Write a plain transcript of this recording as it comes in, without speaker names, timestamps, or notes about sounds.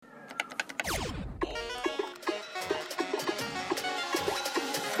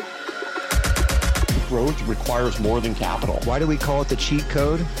growth requires more than capital. Why do we call it the cheat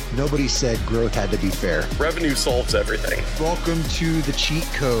code? Nobody said growth had to be fair. Revenue solves everything. Welcome to the cheat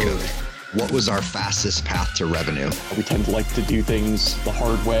code. What was our fastest path to revenue? We tend to like to do things the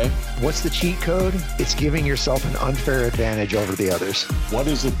hard way. What's the cheat code? It's giving yourself an unfair advantage over the others. What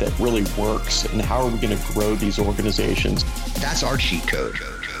is it that really works, and how are we going to grow these organizations? That's our cheat code.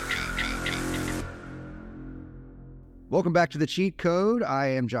 Welcome back to the cheat code. I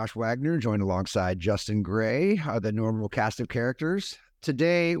am Josh Wagner, joined alongside Justin Gray, the normal cast of characters.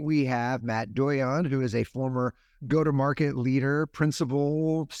 Today we have Matt Doyon, who is a former go-to-market leader,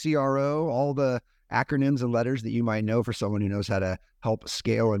 principal, CRO, all the acronyms and letters that you might know for someone who knows how to help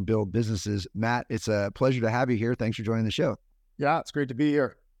scale and build businesses. Matt, it's a pleasure to have you here. Thanks for joining the show. Yeah, it's great to be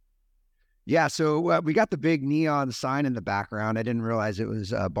here. Yeah, so we got the big neon sign in the background. I didn't realize it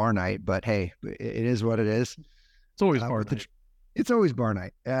was bar night, but hey, it is what it is. It's always bar night. It's always bar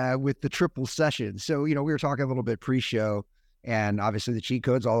night with the triple session. So, we were talking a little bit pre-show, and obviously the cheat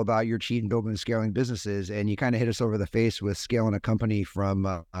code's all about your cheat and building and scaling businesses. And you kind of hit us over the face with scaling a company from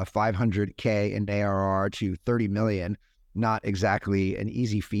 $500K in ARR to 30 million. Not exactly an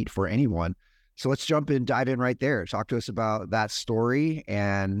easy feat for anyone. So let's dive in right there. Talk to us about that story.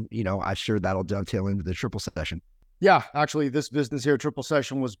 And, I'm sure that'll dovetail into the triple session. Yeah, actually, this business here, Triple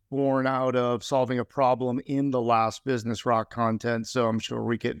Session, was born out of solving a problem in the last business, Rock Content. So I'm sure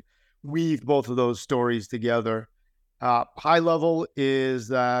we could weave both of those stories together. High level is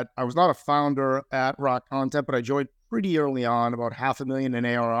that I was not a founder at Rock Content, but I joined pretty early on, about $500,000 in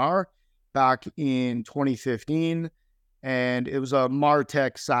ARR back in 2015. And it was a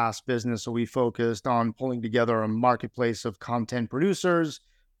MarTech SaaS business. So we focused on pulling together a marketplace of content producers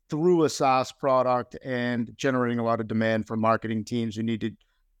through a SaaS product and generating a lot of demand for marketing teams who needed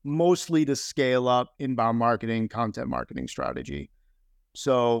mostly to scale up inbound marketing, content marketing strategy.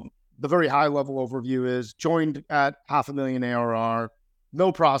 So the very high level overview is joined at $500,000 ARR,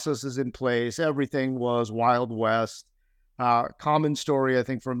 no processes in place. Everything was Wild West. Common story, I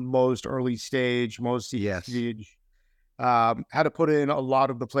think, for most early stage, most stage. Had to put in a lot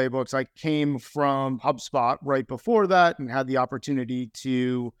of the playbooks. I came from HubSpot right before that and had the opportunity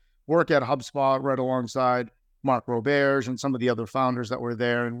to work at HubSpot right alongside Mark Roberge and some of the other founders that were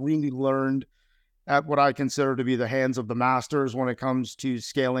there, and really learned at what I consider to be the hands of the masters when it comes to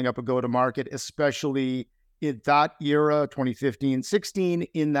scaling up a go-to-market, especially in that era, 2015, 16,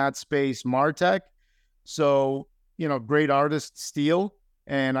 in that space, MarTech. So, great artists steal,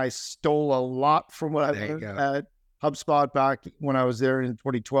 and I stole a lot from what I learned at HubSpot back when I was there in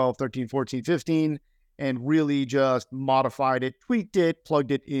 2012, 13, 14, 15, and really just modified it, tweaked it, plugged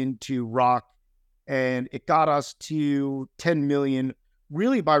it into Rock, and it got us to 10 million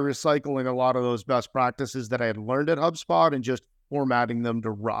really by recycling a lot of those best practices that I had learned at HubSpot and just formatting them to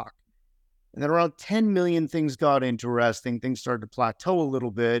Rock. And then around 10 million, things got interesting. Things started to plateau a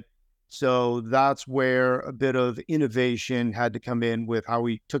little bit. So that's where a bit of innovation had to come in with how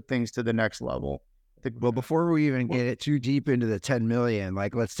we took things to the next level. Well, before we even get it too deep into the 10 million,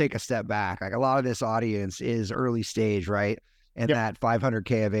 let's take a step back. A lot of this audience is early stage, right? And that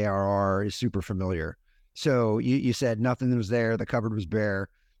 500K of ARR is super familiar. So you said nothing was there. The cupboard was bare.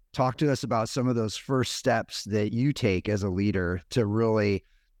 Talk to us about some of those first steps that you take as a leader to really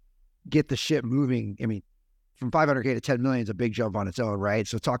get the ship moving. I mean, from 500K to 10 million is a big jump on its own, right?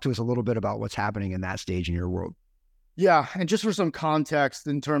 So talk to us a little bit about what's happening in that stage in your world. Yeah. And just for some context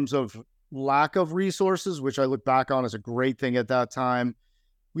in terms of lack of resources, which I look back on as a great thing at that time,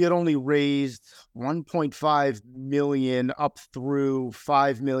 we had only raised 1.5 million up through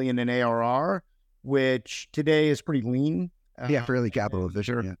 5 million in ARR, which today is pretty lean. Fairly capital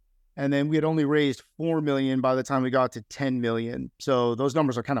efficient. Yeah. And then we had only raised 4 million by the time we got to 10 million. So those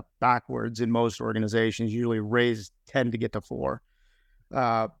numbers are kind of backwards in most organizations. Usually raise 10 to get to 4.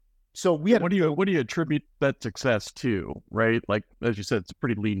 So we had. What do you attribute that success to, right? Like, as you said, it's a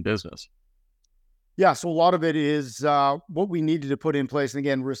pretty lean business. Yeah. So a lot of it is what we needed to put in place. And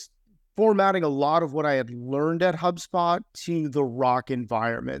again, formatting a lot of what I had learned at HubSpot to the Rock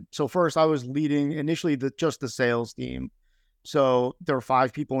environment. So first I was leading initially just the sales team. So there were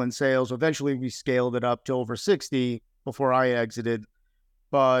 5 people in sales. Eventually we scaled it up to over 60 before I exited.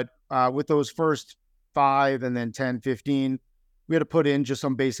 But with those first 5 and then 10, 15, we had to put in just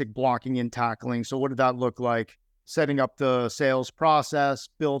some basic blocking and tackling. So what did that look like? Setting up the sales process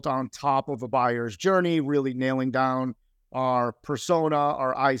built on top of a buyer's journey, really nailing down our persona,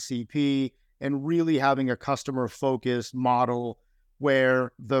 our ICP, and really having a customer-focused model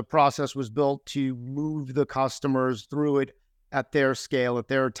where the process was built to move the customers through it at their scale, at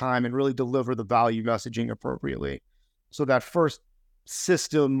their time, and really deliver the value messaging appropriately. So that first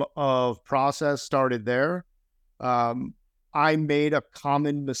system of process started there. I made a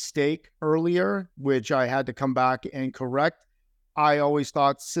common mistake earlier, which I had to come back and correct. I always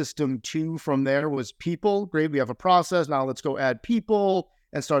thought system 2 from there was people. Great, we have a process. Now let's go add people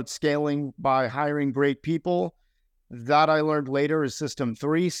and start scaling by hiring great people. That I learned later is system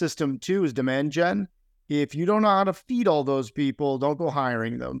 3. System 2 is demand gen. If you don't know how to feed all those people, don't go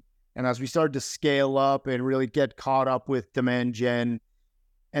hiring them. And as we started to scale up and really get caught up with demand gen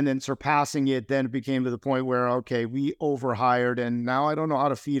and then surpassing it, then it became to the point where, okay, we overhired and now I don't know how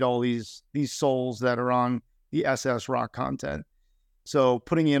to feed all these souls that are on the SS Rock content. So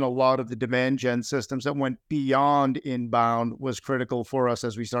putting in a lot of the demand gen systems that went beyond inbound was critical for us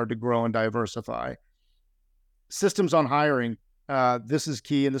as we started to grow and diversify. Systems on hiring, this is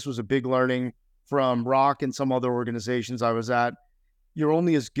key, and this was a big learning from Rock and some other organizations I was at. You're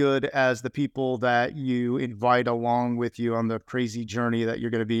only as good as the people that you invite along with you on the crazy journey that you're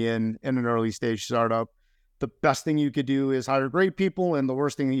going to be in an early stage startup. The best thing you could do is hire great people, and the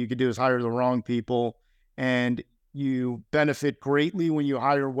worst thing that you could do is hire the wrong people. And you benefit greatly when you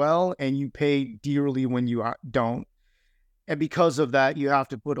hire well, and you pay dearly when you don't. And because of that, you have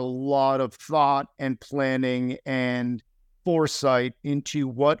to put a lot of thought and planning and foresight into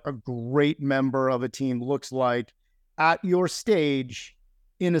what a great member of a team looks like at your stage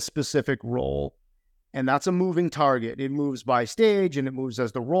in a specific role. And that's a moving target. It moves by stage and it moves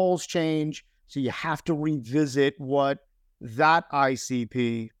as the roles change. So you have to revisit what that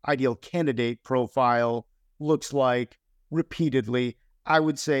ICP, ideal candidate profile, looks like repeatedly. I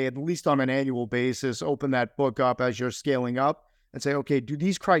would say at least on an annual basis, open that book up as you're scaling up and say, okay, do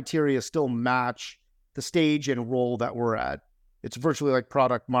these criteria still match the stage and role that we're at? It's virtually like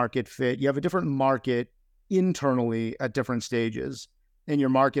product market fit. You have a different market internally at different stages, and your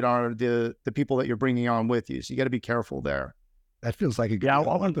market are the people that you're bringing on with you. So you got to be careful there. That feels like a good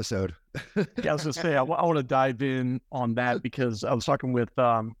episode. Yeah, I was going to say, I want to dive in on that because I was talking with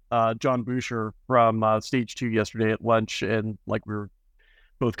John Boucher from Stage 2 yesterday at lunch, and like we were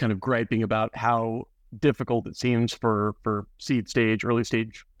both kind of griping about how difficult it seems for seed stage, early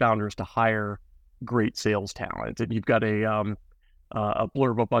stage founders to hire great sales talent. And you've got a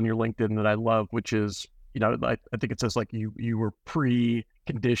blurb up on your LinkedIn that I love, which is, I think it says like you were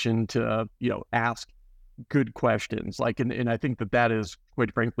pre-conditioned to, ask good questions. Like, and I think that is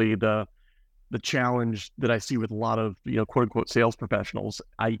quite frankly the challenge that I see with a lot of, quote unquote sales professionals,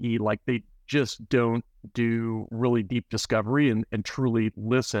 i.e. like they just don't do really deep discovery and truly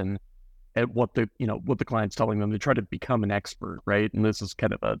listen at what the client's telling them. They try to become an expert, right? And this is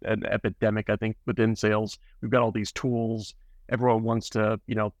kind of an epidemic, I think, within sales. We've got all these tools. Everyone wants to,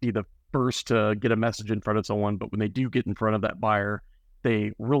 be the first to get a message in front of someone, but when they do get in front of that buyer,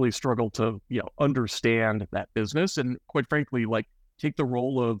 they really struggle to, understand that business. And quite frankly, like take the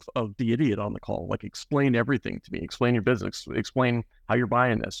role of the idiot on the call, like explain everything to me, explain your business, explain how you're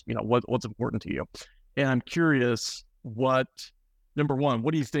buying this, what's important to you. And I'm curious number one,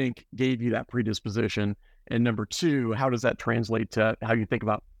 what do you think gave you that predisposition? And number two, how does that translate to how you think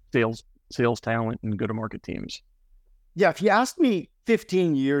about sales talent and go-to-market teams? Yeah, if you asked me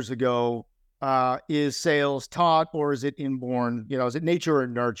 15 years ago, is sales taught or is it inborn? Is it nature or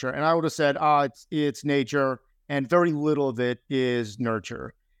nurture? And I would have said, it's nature, and very little of it is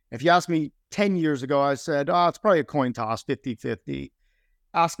nurture. If you asked me 10 years ago, I said, it's probably a coin toss, 50-50.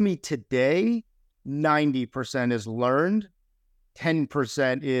 Ask me today, 90% is learned,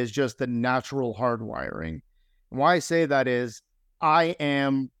 10% is just the natural hardwiring. And why I say that is I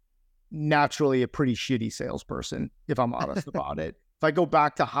am naturally a pretty shitty salesperson, if I'm honest about it. If I go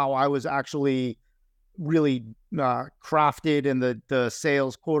back to how I was actually really crafted in the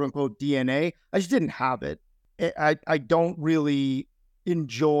sales quote unquote DNA, I just didn't have it. I don't really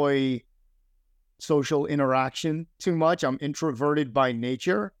enjoy social interaction too much. I'm introverted by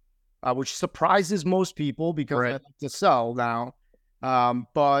nature, which surprises most people because I like to sell now.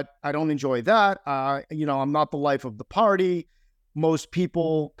 But I don't enjoy that. I'm not the life of the party. Most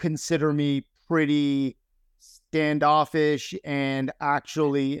people consider me pretty standoffish and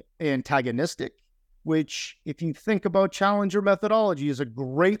actually antagonistic, which if you think about challenger methodology is a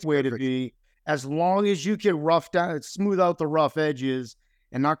great way to be, as long as you can smooth out the rough edges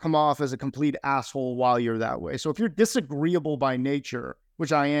and not come off as a complete asshole while you're that way. So if you're disagreeable by nature,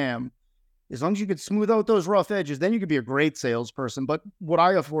 which I am, as long as you can smooth out those rough edges, then you can be a great salesperson. But what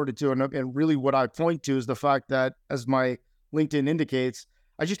I afforded to, and really what I point to, is the fact that, as my LinkedIn indicates,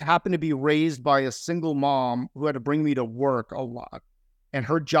 I just happened to be raised by a single mom who had to bring me to work a lot. And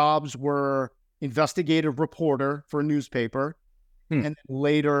her jobs were investigative reporter for a newspaper and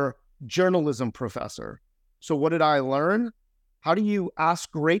later journalism professor. So what did I learn? How do you ask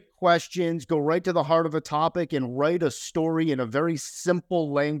great questions, go right to the heart of a topic, and write a story in a very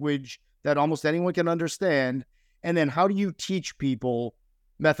simple language that almost anyone can understand? And then how do you teach people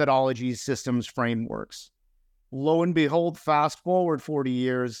methodologies, systems, frameworks? Lo and behold, fast forward 40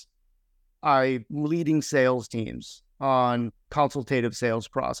 years, I'm leading sales teams on consultative sales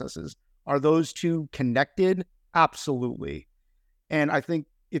processes. Are those two connected? Absolutely. And I think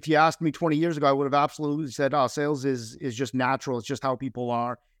if you asked me 20 years ago, I would have absolutely said, oh, sales is just natural. It's just how people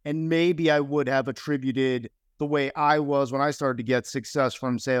are. And maybe I would have attributed the way I was when I started to get success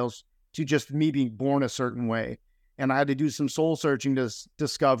from sales to just me being born a certain way. And I had to do some soul searching to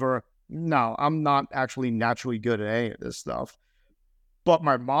discover, no, I'm not actually naturally good at any of this stuff. But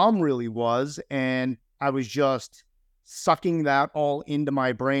my mom really was. And I was just sucking that all into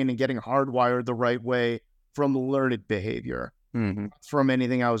my brain and getting hardwired the right way from learned behavior. From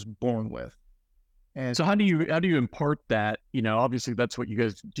anything I was born with. And so how do you impart that? Obviously that's what you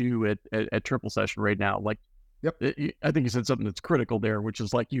guys do at Triple Session right now. Like, yep. I think you said something that's critical there, which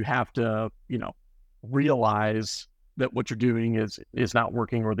is like, you have to, realize that what you're doing is not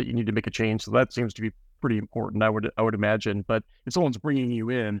working, or that you need to make a change. So that seems to be pretty important, I would imagine. But if someone's bringing you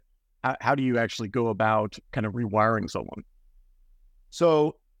in, how do you actually go about kind of rewiring someone?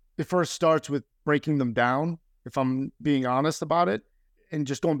 So it first starts with breaking them down, if I'm being honest about it. And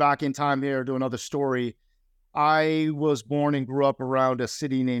just going back in time here to another story, I was born and grew up around a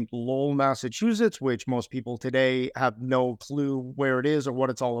city named Lowell, Massachusetts, which most people today have no clue where it is or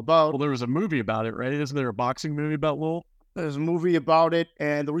what it's all about. Well, there was a movie about it, right? Isn't there a boxing movie about Lowell? There's a movie about it.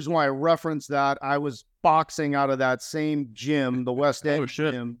 And the reason why I referenced that, I was boxing out of that same gym, the West End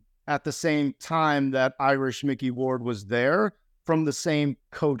gym, at the same time that Irish Mickey Ward was there, from the same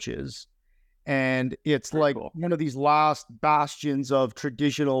coaches. And it's very like cool. One of these last bastions of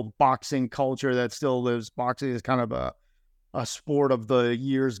traditional boxing culture that still lives. Boxing is kind of a sport of the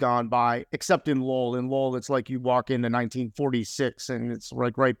years gone by, except in Lowell. In Lowell, it's like you walk into 1946 and it's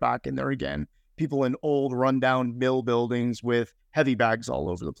like right back in there again. People in old rundown mill buildings with heavy bags all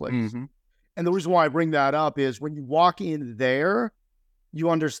over the place. And the reason why I bring that up is when you walk in there, you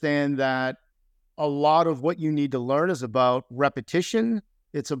understand that a lot of what you need to learn is about repetition.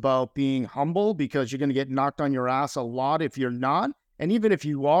 It's about being humble, because you're going to get knocked on your ass a lot if you're not. And even if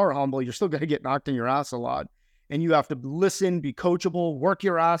you are humble, you're still going to get knocked on your ass a lot. And you have to listen, be coachable, work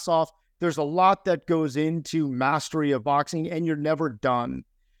your ass off. There's a lot that goes into mastery of boxing, and you're never done.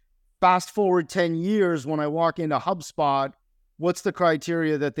 Fast forward 10 years, when I walk into HubSpot, what's the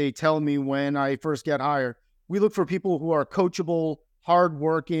criteria that they tell me when I first get hired? We look for people who are coachable,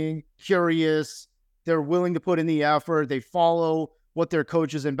 hardworking, curious. They're willing to put in the effort. They follow what their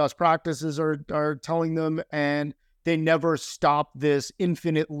coaches and best practices are telling them, and they never stop this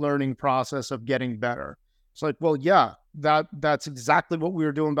infinite learning process of getting better. It's like, well, yeah, that's exactly what we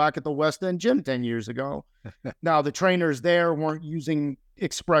were doing back at the West End gym 10 years ago. Now, the trainers there weren't using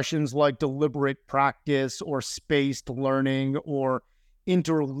expressions like deliberate practice or spaced learning or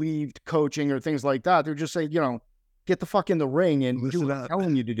interleaved coaching or things like that. They're just saying, get the fuck in the ring and do what I'm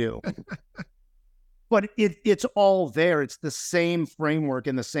telling you to do. But it's all there. It's the same framework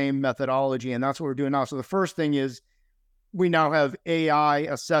and the same methodology. And that's what we're doing now. So the first thing is we now have AI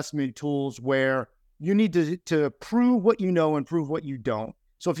assessment tools where you need to prove what you know and prove what you don't.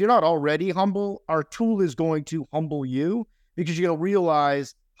 So if you're not already humble, our tool is going to humble you, because you're going to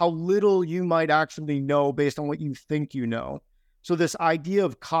realize how little you might actually know based on what you think you know. So this idea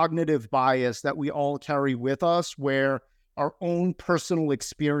of cognitive bias that we all carry with us, where our own personal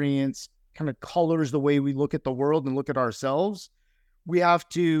experience kind of colors the way we look at the world and look at ourselves, we have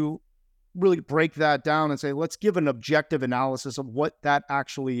to really break that down and say, let's give an objective analysis of what that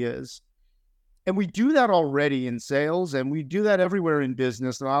actually is. And we do that already in sales, and we do that everywhere in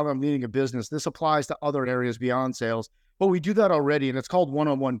business. Now I'm leading a business. This applies to other areas beyond sales, but we do that already, and it's called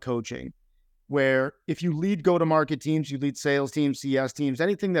one-on-one coaching, where if you lead go-to-market teams, you lead sales teams, CS teams,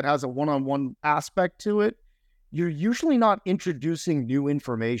 anything that has a one-on-one aspect to it, you're usually not introducing new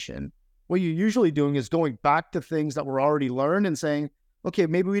information. What you're usually doing is going back to things that were already learned and saying, okay,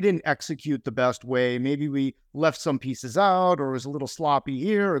 maybe we didn't execute the best way. Maybe we left some pieces out, or it was a little sloppy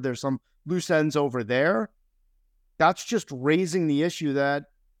here, or there's some loose ends over there. That's just raising the issue that,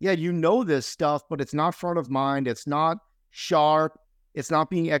 yeah, you know this stuff, but it's not front of mind. It's not sharp. It's not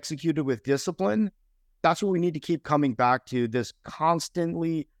being executed with discipline. That's what we need to keep coming back to, this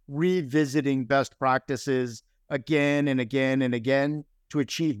constantly revisiting best practices again and again and again to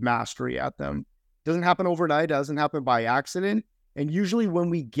achieve mastery at them. It doesn't happen overnight. It doesn't happen by accident. And usually when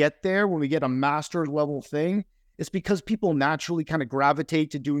we get there, when we get a master level thing, it's because people naturally kind of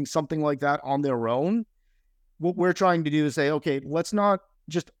gravitate to doing something like that on their own. what we're trying to do is say, okay, let's not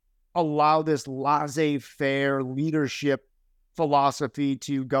just allow this laissez-faire leadership philosophy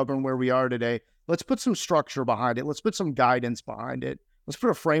to govern where we are today. Let's put some structure behind it. Let's put some guidance behind it. Let's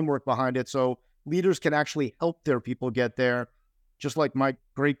put a framework behind it so leaders can actually help their people get there, just like my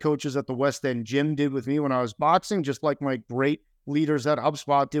great coaches at the West End Gym did with me when I was boxing, just like my great leaders at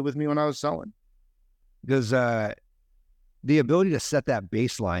HubSpot did with me when I was selling. Because the ability to set that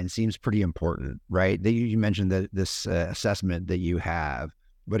baseline seems pretty important, right? You mentioned that this assessment that you have,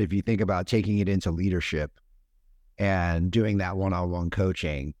 but if you think about taking it into leadership and doing that one-on-one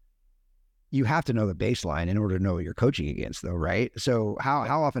coaching, you have to know the baseline in order to know what you're coaching against, though, right? So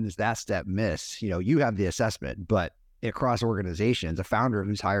how often does that step miss? You have the assessment, but across organizations, a founder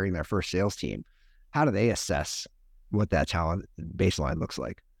who's hiring their first sales team, how do they assess what that talent baseline looks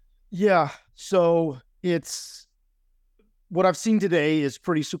like? Yeah. So it's what I've seen today is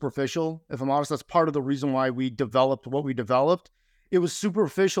pretty superficial. If I'm honest, that's part of the reason why we developed what we developed. It was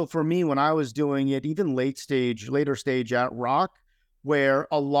superficial for me when I was doing it, even later stage at Rock, where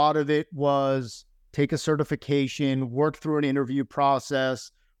a lot of it was take a certification, work through an interview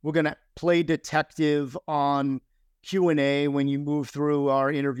process. We're going to play detective on Q&A when you move through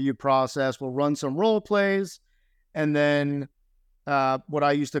our interview process. We'll run some role plays, and then what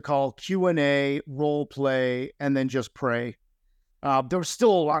I used to call Q&A, role play, and then just pray. There was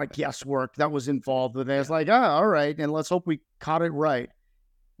still a lot of guesswork that was involved with it. It's like, all right, and let's hope we caught it right.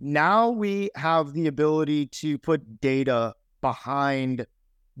 Now we have the ability to put data behind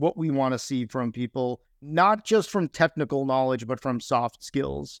what we want to see from people, not just from technical knowledge, but from soft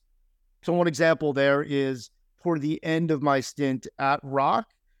skills. So one example there is toward the end of my stint at Rock,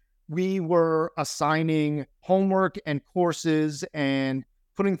 we were assigning homework and courses and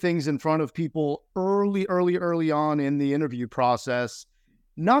putting things in front of people early on in the interview process,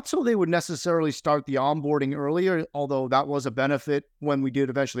 not so they would necessarily start the onboarding earlier, although that was a benefit when we did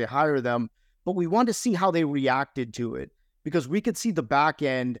eventually hire them, but we wanted to see how they reacted to it because we could see the back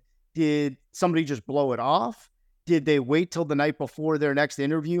end. Did somebody just blow it off? Did they wait till the night before their next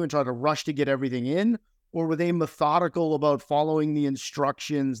interview and try to rush to get everything in? Or were they methodical about following the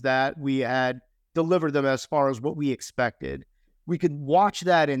instructions that we had delivered them as far as what we expected? We could watch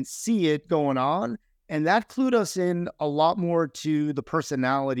that and see it going on. And that clued us in a lot more to the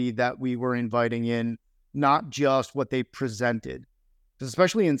personality that we were inviting in, not just what they presented. Because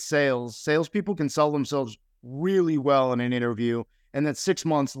especially in sales, salespeople can sell themselves really well in an interview. And then 6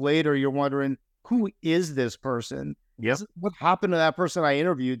 months later, you're wondering, who is this person? Yep. What happened to that person I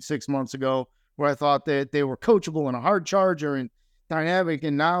interviewed 6 months ago where I thought that they were coachable and a hard charger and dynamic,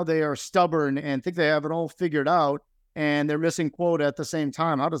 and now they are stubborn and think they have it all figured out and they're missing quota at the same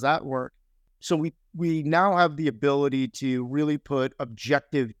time. How does that work? So we now have the ability to really put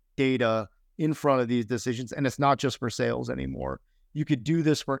objective data in front of these decisions, and it's not just for sales anymore. You could do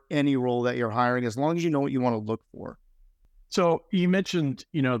this for any role that you're hiring as long as you know what you want to look for. So you mentioned,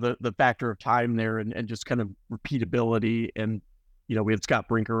 the factor of time there and just kind of repeatability. And, we had Scott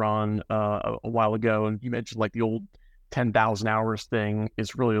Brinker on a while ago, and you mentioned like the old 10,000 hours thing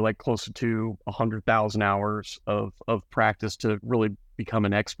is really like closer to 100,000 hours of practice to really become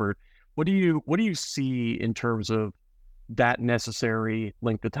an expert. What do you see in terms of that necessary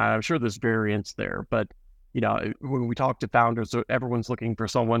length of time? I'm sure there's variance there, but when we talk to founders, everyone's looking for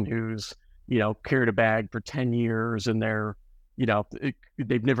someone who's carried a bag for 10 years and they're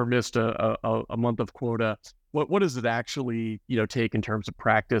they've never missed a month of quota. What does it actually take in terms of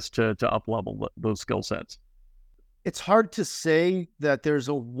practice to up level those skill sets? It's hard to say that there's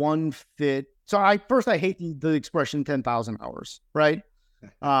a one fit. So I hate the expression 10,000 hours, right?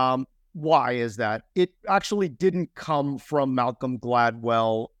 Why is that? It actually didn't come from Malcolm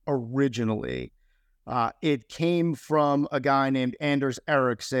Gladwell originally. It came from a guy named Anders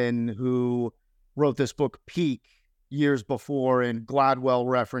Ericsson who wrote this book, Peak, years before, and Gladwell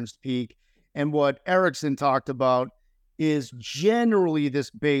referenced Peak. And what Ericsson talked about is generally this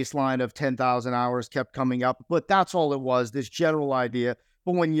baseline of 10,000 hours kept coming up, but that's all it was, this general idea.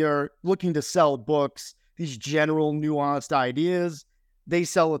 But when you're looking to sell books, these general nuanced ideas, they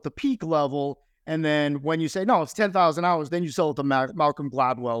sell at the peak level. And then when you say, no, it's 10,000 hours, then you sell at the Malcolm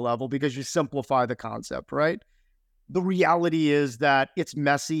Gladwell level because you simplify the concept, right? The reality is that it's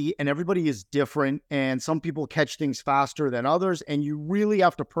messy and everybody is different, and some people catch things faster than others, and you really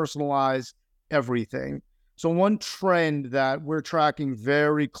have to personalize everything. So one trend that we're tracking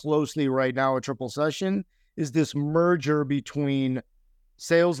very closely right now at Triple Session is this merger between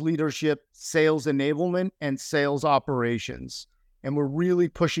sales leadership, sales enablement, and sales operations. And we're really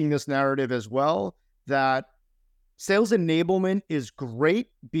pushing this narrative as well that Sales enablement is great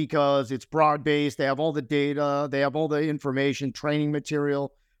because it's broad-based. They have all the data, they have all the information, training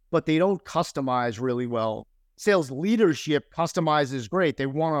material, but they don't customize really well. Sales leadership customizes great. They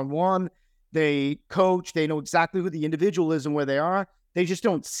one-on-one, they coach, they know exactly who the individual is and where they are. They just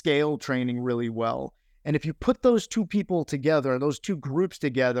don't scale training really well. And if you put those two people together, those two groups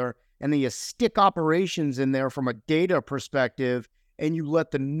together, and then you stick operations in there from a data perspective, and you let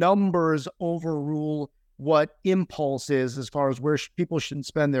the numbers overrule what impulse is as far as where people should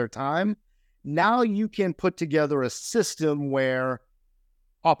spend their time, now you can put together a system where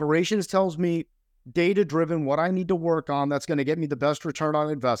operations tells me data-driven what I need to work on that's going to get me the best return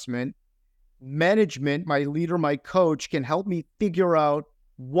on investment. Management, my leader, my coach, can help me figure out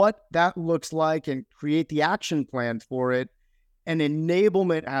what that looks like and create the action plan for it. And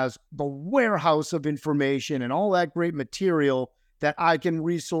enablement has the warehouse of information and all that great material that I can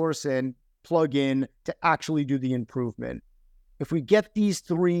resource and plug in to actually do the improvement. If we get these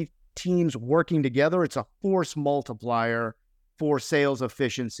three teams working together, it's a force multiplier for sales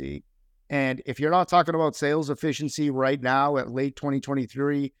efficiency. And if you're not talking about sales efficiency right now at late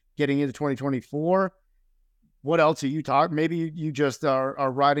 2023, getting into 2024, what else are you talking? Maybe you just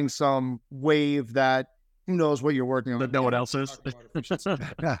are riding some wave that who knows what you're working on. That no one else is.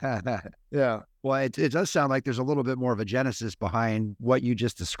 Yeah. Well, it does sound like there's a little bit more of a genesis behind what you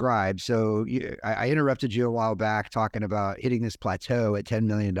just described. So I interrupted you a while back talking about hitting this plateau at $10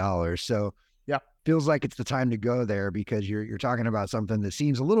 million. So yeah, feels like it's the time to go there because you're talking about something that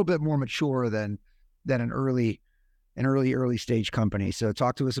seems a little bit more mature than an early stage company. So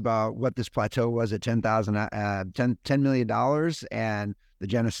talk to us about what this plateau was at $10 million and the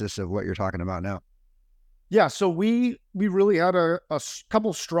genesis of what you're talking about now. Yeah, so we really had a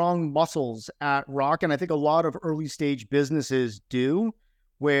couple strong muscles at Rock, and I think a lot of early stage businesses do,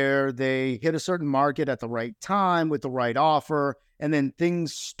 where they hit a certain market at the right time with the right offer, and then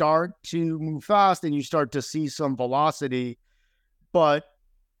things start to move fast and you start to see some velocity, but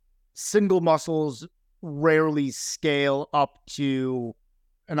single muscles rarely scale up to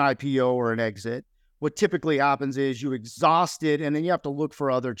an IPO or an exit. What typically happens is you exhaust it and then you have to look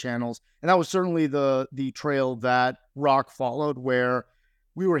for other channels. And that was certainly the trail that Rock followed, where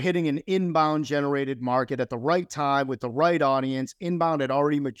we were hitting an inbound generated market at the right time with the right audience. Inbound had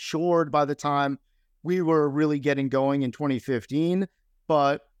already matured by the time we were really getting going in 2015,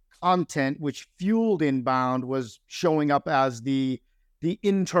 but content which fueled inbound was showing up as the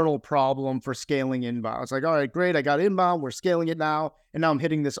internal problem for scaling inbound. It's like, all right, great, I got inbound, we're scaling it now, and now I'm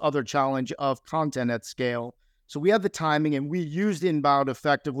hitting this other challenge of content at scale. So we had the timing, and we used inbound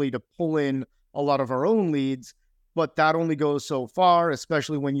effectively to pull in a lot of our own leads, but that only goes so far,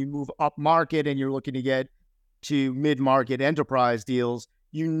 especially when you move up market and you're looking to get to mid-market enterprise deals.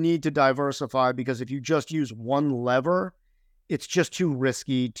 You need to diversify, because if you just use one lever, it's just too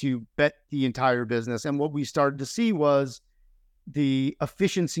risky to bet the entire business. And what we started to see was the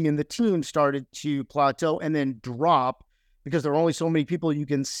efficiency in the team started to plateau and then drop, because there are only so many people you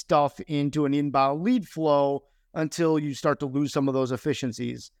can stuff into an inbound lead flow until you start to lose some of those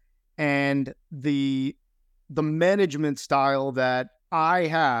efficiencies. And the management style that I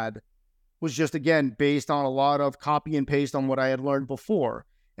had was just, again, based on a lot of copy and paste on what I had learned before.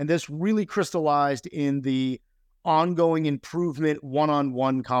 And this really crystallized in the ongoing improvement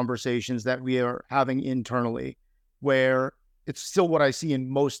one-on-one conversations that we are having internally, where it's still what I see in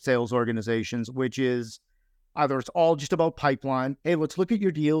most sales organizations, which is either it's all just about pipeline. Hey, let's look at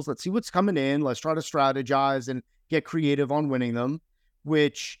your deals. Let's see what's coming in. Let's try to strategize and get creative on winning them,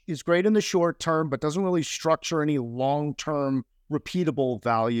 which is great in the short term, but doesn't really structure any long-term repeatable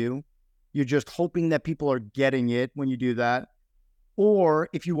value. You're just hoping that people are getting it when you do that. Or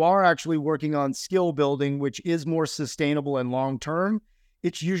if you are actually working on skill building, which is more sustainable and long-term,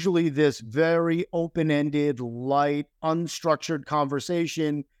 it's usually this very open-ended, light, unstructured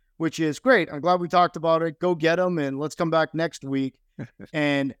conversation, which is great. I'm glad we talked about it. Go get them, and let's come back next week.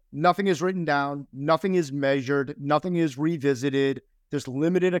 And nothing is written down. Nothing is measured. Nothing is revisited. There's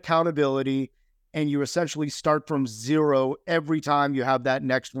limited accountability, and you essentially start from zero every time you have that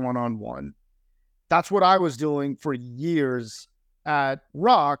next one-on-one. That's what I was doing for years at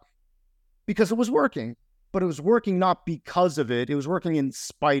Rock, because it was working. But it was working not because of it. It was working in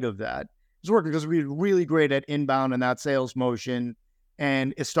spite of that. It was working because we were really great at inbound and that sales motion,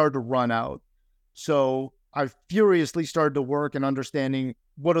 and it started to run out. So I furiously started to work and understanding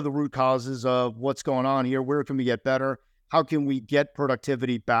what are the root causes of what's going on here? Where can we get better? How can we get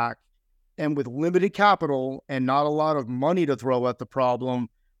productivity back? And with limited capital and not a lot of money to throw at the problem,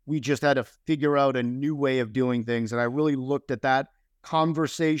 we just had to figure out a new way of doing things. And I really looked at that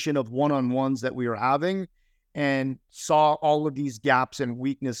conversation of one-on-ones that we were having and saw all of these gaps and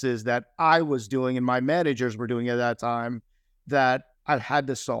weaknesses that I was doing and my managers were doing at that time that I had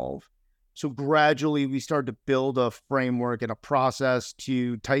to solve. So gradually we started to build a framework and a process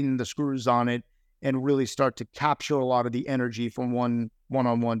to tighten the screws on it and really start to capture a lot of the energy from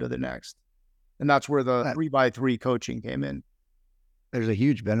one-on-one to the next. And that's where the 3x3 coaching came in. There's a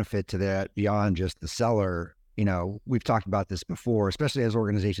huge benefit to that beyond just the seller. You know, we've talked about this before, especially as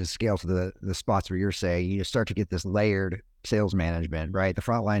organizations scale to the spots where you're saying, you start to get this layered sales management, right? The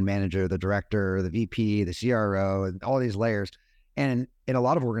frontline manager, the director, the VP, the CRO, and all these layers. And in a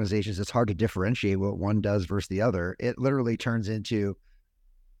lot of organizations, it's hard to differentiate what one does versus the other. It literally turns into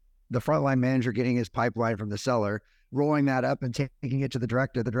the frontline manager getting his pipeline from the seller, rolling that up and taking it to the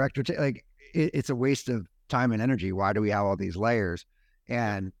director. The director, it's a waste of time and energy. Why do we have all these layers?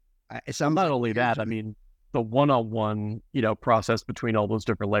 And not only that, I mean, the one-on-one, process between all those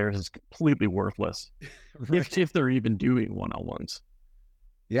different layers is completely worthless. Right. if they're even doing one-on-ones.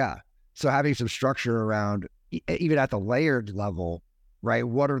 Yeah. So having some structure around, even at the layered level, right?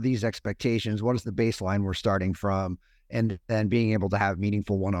 What are these expectations? What is the baseline we're starting from? And then being able to have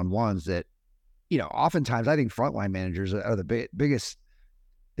meaningful one-on-ones that, oftentimes I think frontline managers are the biggest.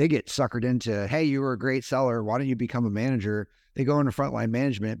 They get suckered into, hey, you were a great seller. Why don't you become a manager? They go into frontline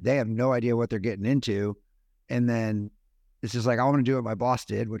management. They have no idea what they're getting into. And then it's just like, I want to do what my boss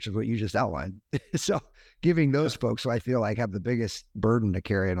did, which is what you just outlined. So giving those folks who I feel like have the biggest burden to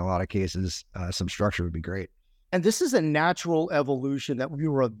carry in a lot of cases, some structure would be great. And this is a natural evolution that we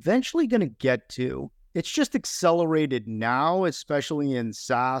were eventually going to get to. It's just accelerated now, especially in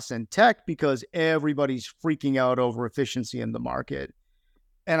SaaS and tech, because everybody's freaking out over efficiency in the market.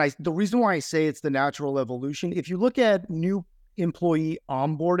 And the reason why I say it's the natural evolution, if you look at new employee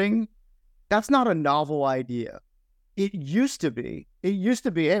onboarding, that's not a novel idea. It used to be, hey,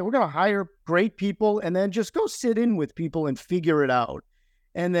 we're going to hire great people and then just go sit in with people and figure it out.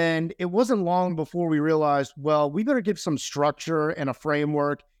 And then it wasn't long before we realized, well, we better give some structure and a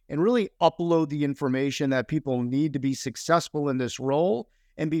framework and really upload the information that people need to be successful in this role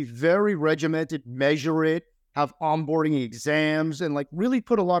and be very regimented, measure it, have onboarding exams, and really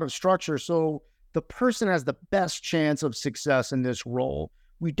put a lot of structure so the person has the best chance of success in this role.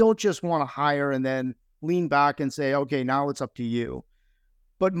 We don't just want to hire and then lean back and say, okay, now it's up to you.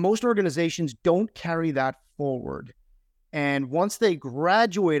 But most organizations don't carry that forward. And once they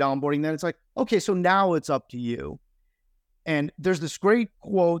graduate onboarding, then it's like, okay, so now it's up to you. And there's this great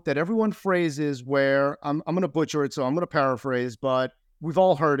quote that everyone phrases where I'm going to butcher it, so I'm going to paraphrase, but we've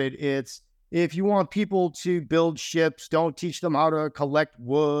all heard it. It's, if you want people to build ships, don't teach them how to collect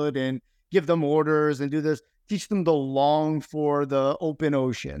wood and give them orders and do this. Teach them to long for the open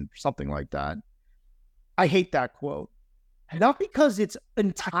ocean, something like that. I hate that quote. Not because it's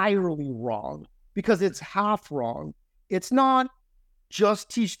entirely wrong, because it's half wrong. It's not just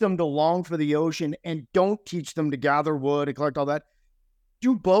teach them to long for the ocean and don't teach them to gather wood and collect all that.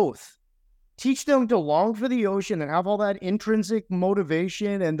 Do both. Teach them to long for the ocean and have all that intrinsic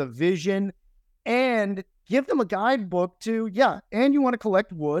motivation and the vision, and give them a guidebook to, and you want to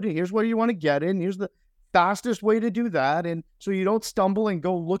collect wood, and here's where you want to get it, and here's the fastest way to do that. And so you don't stumble and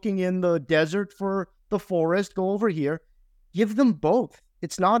go looking in the desert for the forest, go over here. Give them both.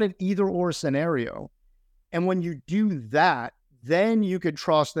 It's not an either or scenario. And when you do that, then you could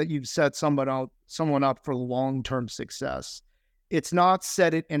trust that you've set someone up for long-term success. It's not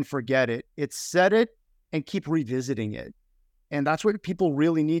set it and forget it. It's set it and keep revisiting it. And that's what people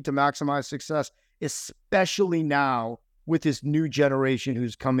really need to maximize success, especially now with this new generation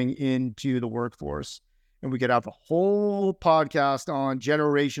who's coming into the workforce. And we could have a whole podcast on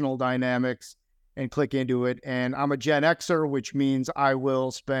generational dynamics and click into it. And I'm a Gen Xer, which means I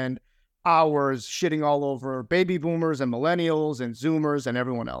will spend hours shitting all over baby boomers and millennials and Zoomers and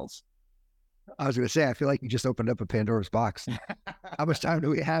everyone else. I was going to say, I feel like you just opened up a Pandora's box. How much time do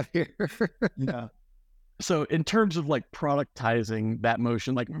we have here? Yeah. So in terms of productizing that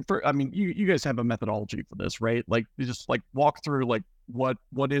motion, you guys have a methodology for this, right? You just walk through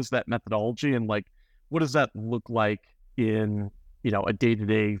what is that methodology and what does that look like in, a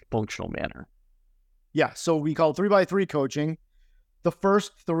day-to-day functional manner? Yeah. So we call 3x3 coaching. The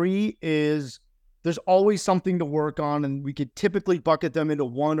first 3 is there's always something to work on, and we could typically bucket them into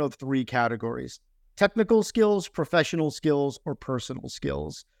one of 3 categories: technical skills, professional skills, or personal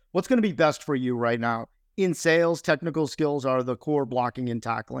skills. What's going to be best for you right now? In sales, technical skills are the core blocking and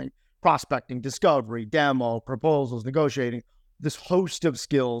tackling, prospecting, discovery, demo, proposals, negotiating, this host of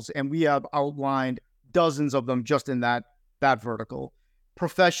skills. And we have outlined dozens of them just in that vertical.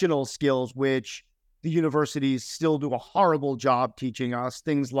 Professional skills, which the universities still do a horrible job teaching us,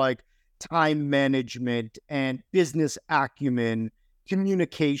 things like time management and business acumen,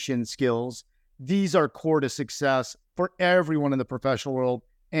 communication skills. These are core to success for everyone in the professional world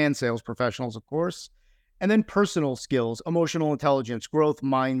and sales professionals, of course. And then personal skills, emotional intelligence, growth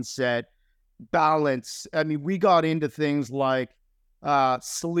mindset, balance. I mean, we got into things like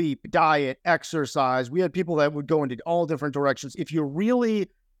sleep, diet, exercise. We had people that would go into all different directions. If you're really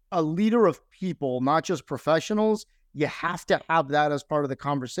a leader of people, not just professionals, you have to have that as part of the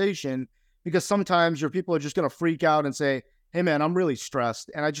conversation, because sometimes your people are just going to freak out and say, hey man, I'm really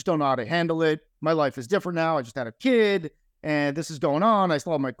stressed and I just don't know how to handle it. My life is different now. I just had a kid and this is going on. I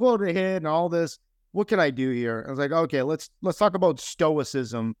still have my quota hit and all this. What can I do here? I was like, okay, let's talk about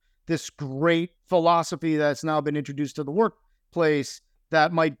stoicism, this great philosophy that's now been introduced to the workplace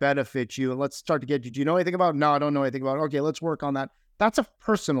that might benefit you. And let's start to get you. Do you know anything about it? No, I don't know anything about it. Okay, let's work on that. That's a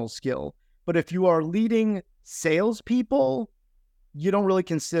personal skill. But if you are leading salespeople, you don't really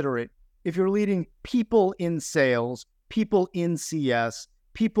consider it. If you're leading people in sales, people in CS,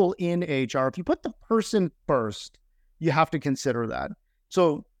 people in HR, if you put the person first, you have to consider that.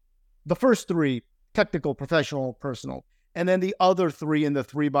 So the first three, technical, professional, personal, and then the other three in the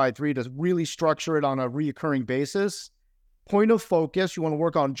 3x3 to really structure it on a recurring basis. Point of focus, you want to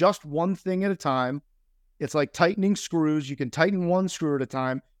work on just one thing at a time. It's like tightening screws. You can tighten one screw at a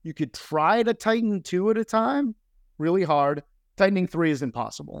time. You could try to tighten two at a time, really hard. Tightening three is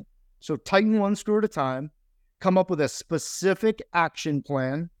impossible. So tighten one screw at a time, come up with a specific action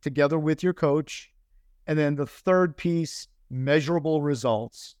plan together with your coach. And then the third piece, measurable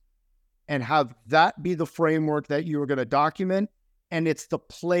results, and have that be the framework that you are going to document. And it's the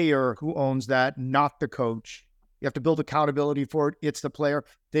player who owns that, not the coach. You have to build accountability for it. It's the player.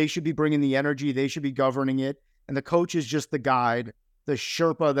 They should be bringing the energy. They should be governing it. And the coach is just the guide, the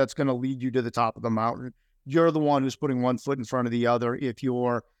Sherpa that's going to lead you to the top of the mountain. You're the one who's putting one foot in front of the other if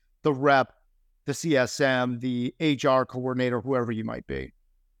you're the rep, the CSM, the HR coordinator, whoever you might be.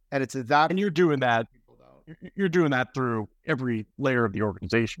 And it's that. And you're doing that. You're doing that through every layer of the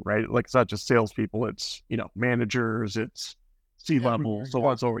organization, right? Like it's not just salespeople. It's, managers, it's C-level, so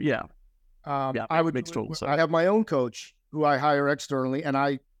on, so yeah. Makes total sense. I have my own coach who I hire externally, and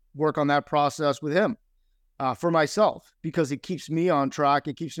I work on that process with him for myself, because it keeps me on track.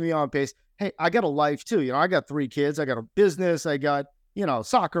 It keeps me on pace. Hey, I got a life too. I got 3 kids. I got a business. I got,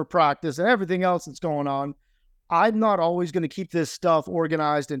 soccer practice and everything else that's going on. I'm not always going to keep this stuff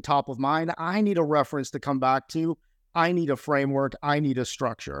organized and top of mind. I need a reference to come back to. I need a framework. I need a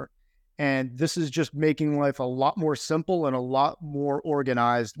structure. And this is just making life a lot more simple and a lot more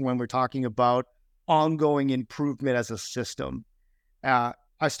organized when we're talking about ongoing improvement as a system. I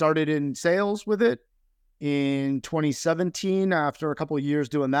started in sales with it in 2017. After a couple of years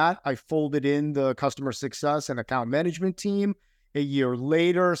doing that, I folded in the customer success and account management team. A year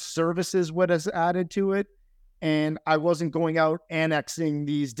later, services was added to it. And I wasn't going out annexing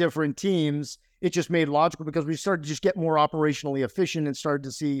these different teams. It just made logical because we started to just get more operationally efficient and started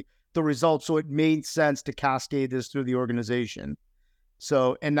to see the results. So it made sense to cascade this through the organization.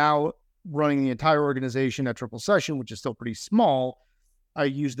 So, and now running the entire organization at Triple Session, which is still pretty small, I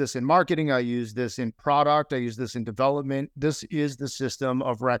use this in marketing. I use this in product. I use this in development. This is the system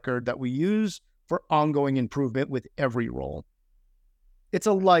of record that we use for ongoing improvement with every role. It's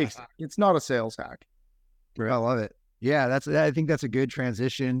a life. It's not a sales hack. I love it. Yeah, I think that's a good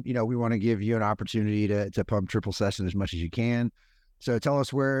transition. We want to give you an opportunity to pump Triple Session as much as you can. So tell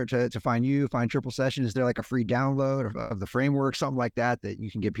us where to find you, find Triple Session. Is there like a free download of the framework, something like that you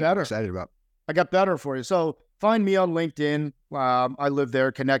can get people excited about? I got better for you. So find me on LinkedIn. I live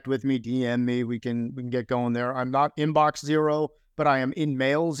there. Connect with me, DM me. We can get going there. I'm not inbox zero, but I am in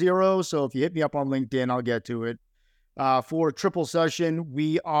mail zero. So if you hit me up on LinkedIn, I'll get to it. For Triple Session,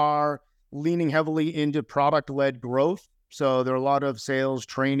 we are leaning heavily into product-led growth. So there are a lot of sales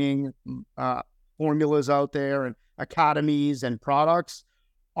training formulas out there and academies and products.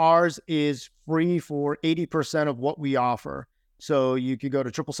 Ours is free for 80% of what we offer. So you could go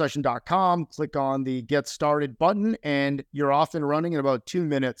to triplesession.com, click on the Get Started button, and you're off and running in about 2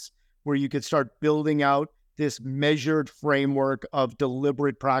 minutes, where you could start building out this measured framework of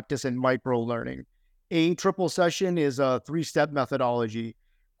deliberate practice and micro-learning. A Triple Session is a 3-step methodology.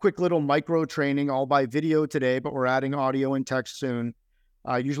 Quick little micro training, all by video today, but we're adding audio and text soon.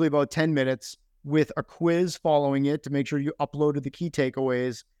 Usually about 10 minutes, with a quiz following it to make sure you uploaded the key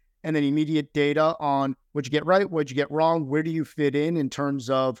takeaways, and then immediate data on what you get right, what you get wrong, where do you fit in terms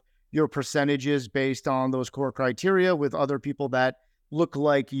of your percentages based on those core criteria with other people that look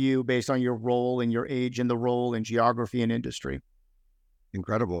like you based on your role and your age and the role and geography and industry.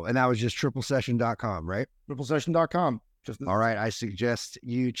 Incredible. And that was just triplesession.com, right? Triplesession.com. All right. I suggest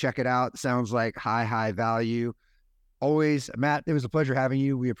you check it out. Sounds like high value. Always, Matt, it was a pleasure having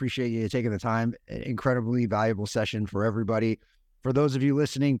you. We appreciate you taking the time. Incredibly valuable session for everybody. For those of you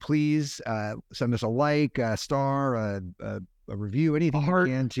listening, please send us a like, a star, a review, anything you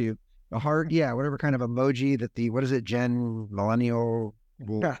can to a heart. Yeah, whatever kind of emoji that what is it, Gen Millennial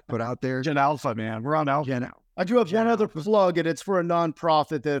will put out there. Gen Alpha, man. We're on Alpha. I do have one other plug, and it's for a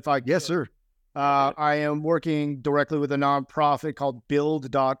nonprofit that if I Yes, sir. I am working directly with a nonprofit called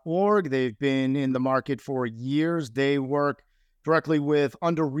build.org. They've been in the market for years. They work directly with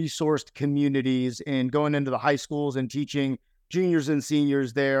under-resourced communities and going into the high schools and teaching juniors and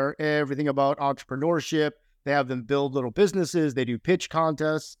seniors there everything about entrepreneurship. They have them build little businesses. They do pitch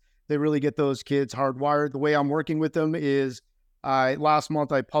contests. They really get those kids hardwired. The way I'm working with them is last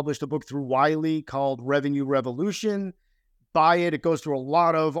month I published a book through Wiley called Revenue Revolution. Buy it. It goes through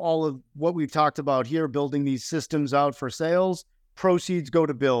all of what we've talked about here, building these systems out for sales. Proceeds go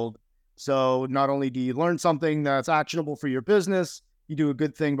to build. So not only do you learn something that's actionable for your business, you do a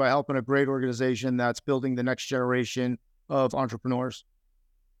good thing by helping a great organization that's building the next generation of entrepreneurs.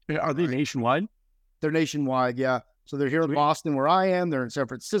 Are they nationwide? They're nationwide, yeah. So they're here in Boston where I am. They're in San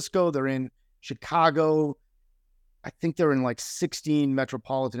Francisco. They're in Chicago. I think they're in like 16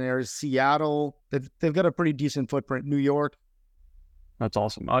 metropolitan areas. Seattle. They've got a pretty decent footprint. New York. That's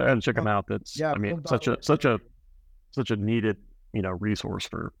awesome. I gotta check them out. I mean, such a needed, resource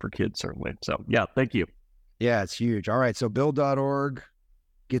for kids, certainly. So yeah, thank you. Yeah, it's huge. All right. So build.org,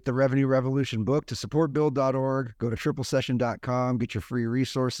 get the Revenue Revolution book. To support build.org, go to triplesession.com, get your free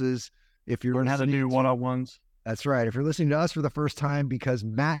resources. If you're learn how to do one-on-ones. That's right. If you're listening to us for the first time, because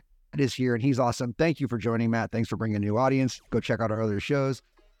Matt is here and he's awesome. Thank you for joining, Matt. Thanks for bringing a new audience. Go check out our other shows.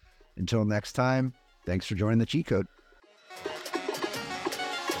 Until next time, thanks for joining the Cheat Code.